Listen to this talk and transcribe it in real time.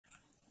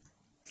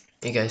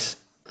Hey guys,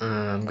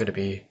 I'm gonna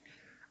be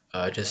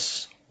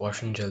just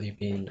watching Jelly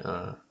Bean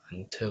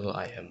until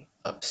I am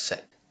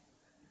upset.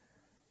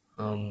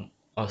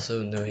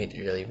 Also no hate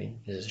to Jelly Bean.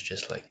 This is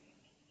just like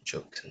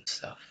jokes and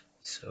stuff.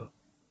 So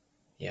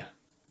yeah,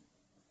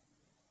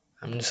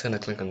 I'm just gonna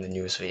click on the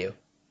news video.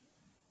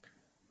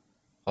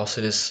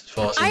 Also, this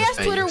falls in I the asked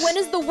fan Twitter news. when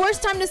is the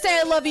worst time to say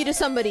I love you to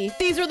somebody.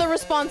 These were the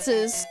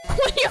responses.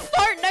 When you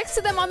fart next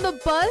to them on the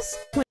bus.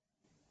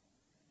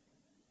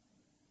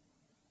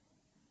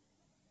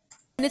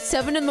 When it's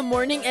 7 in the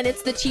morning and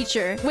it's the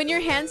teacher. When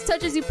your hands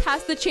touch as you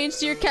pass the change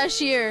to your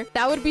cashier.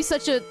 That would be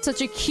such a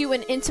cute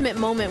and intimate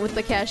moment with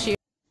the cashier.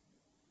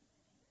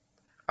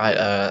 Alright,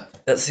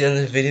 that's the end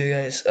of the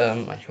video, guys.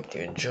 I hope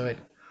you enjoyed.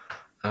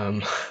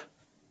 Um,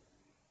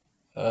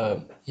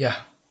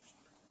 yeah.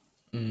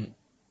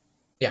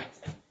 Yeah.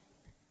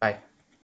 Bye.